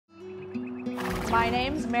My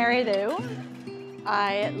name's Mary Lou.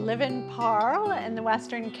 I live in Parle in the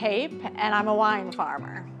Western Cape, and I'm a wine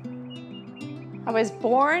farmer. I was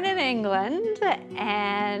born in England,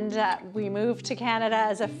 and we moved to Canada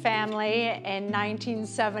as a family in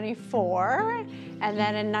 1974. And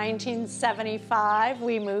then in 1975,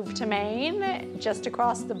 we moved to Maine, just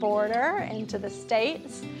across the border into the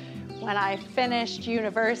States. When I finished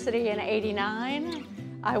university in '89,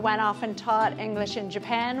 I went off and taught English in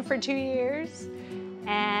Japan for 2 years.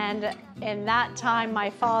 And in that time, my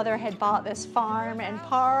father had bought this farm in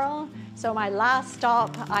Parle. So my last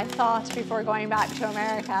stop, I thought, before going back to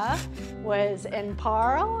America, was in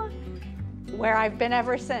Parle, where I've been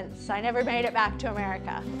ever since. I never made it back to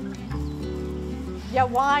America. Yeah,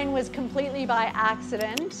 wine was completely by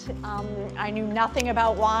accident. I knew nothing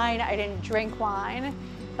about wine. I didn't drink wine.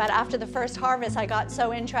 But after the first harvest, I got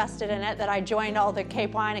so interested in it that I joined all the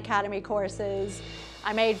Cape Wine Academy courses.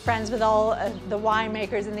 I made friends with all the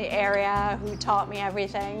winemakers in the area who taught me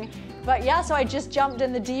everything. But yeah, so I just jumped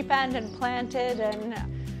in the deep end and planted, and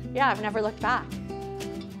yeah, I've never looked back.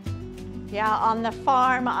 Yeah, on the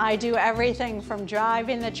farm, I do everything from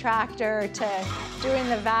driving the tractor to doing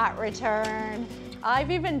the VAT return. I've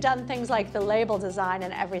even done things like the label design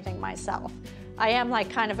and everything myself. I am like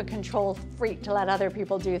kind of a control freak to let other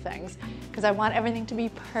people do things because I want everything to be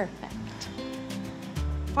perfect.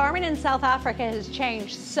 Farming in South Africa has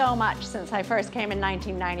changed so much since I first came in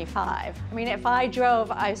 1995. I mean, if I drove,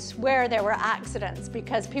 I swear there were accidents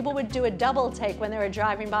because people would do a double take when they were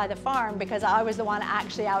driving by the farm because I was the one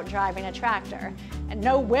actually out driving a tractor. And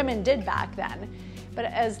no women did back then. But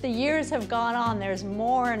as the years have gone on, there's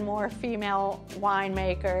more and more female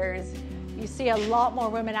winemakers. You see a lot more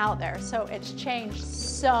women out there, so it's changed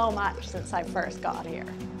so much since I first got here.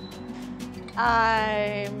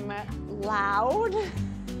 I'm loud.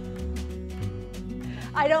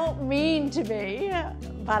 I don't mean to be,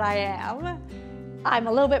 but I am. I'm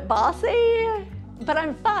a little bit bossy, but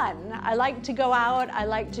I'm fun. I like to go out, I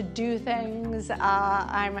like to do things.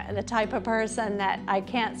 I'm the type of person that I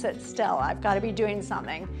can't sit still. I've got to be doing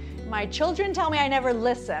something. My children tell me I never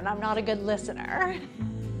listen. I'm not a good listener.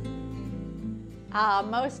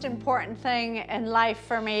 Most important thing in life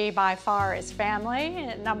for me by far is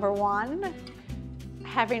family, number one.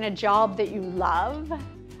 Having a job that you love,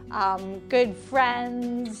 good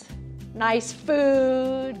friends, nice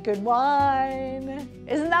food, good wine.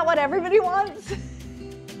 Isn't that what everybody wants?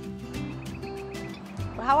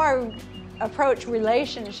 How I approach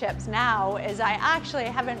relationships now is I actually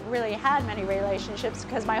haven't really had many relationships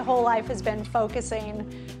because my whole life has been focusing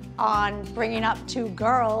on bringing up 2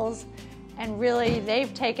 girls, and really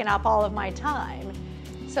they've taken up all of my time.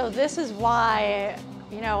 So this is why,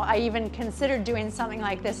 I even considered doing something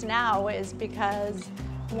like this now, is because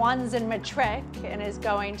one's in matric and is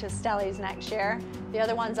going to Stellies next year. The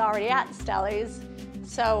other one's already at Stellies.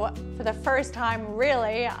 So for the first time,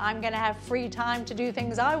 really, I'm gonna have free time to do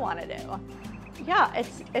things I wanna do. Yeah,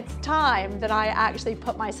 it's time that I actually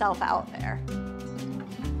put myself out there.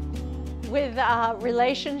 With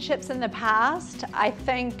relationships in the past, I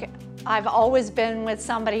think I've always been with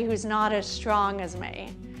somebody who's not as strong as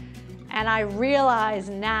me. And I realize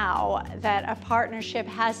now that a partnership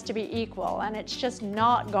has to be equal, and it's just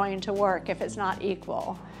not going to work if it's not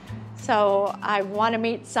equal. So I want to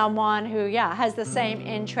meet someone who, has the same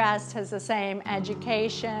interests, has the same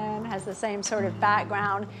education, has the same sort of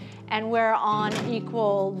background, and we're on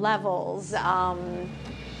equal levels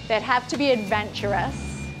that have to be adventurous,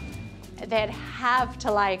 that have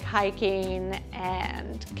to like hiking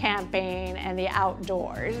and camping and the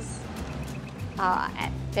outdoors.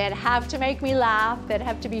 That have to make me laugh, that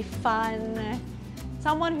have to be fun.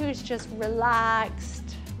 Someone who's just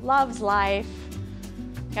relaxed, loves life.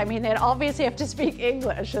 I mean, they'd obviously have to speak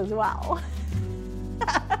English as well.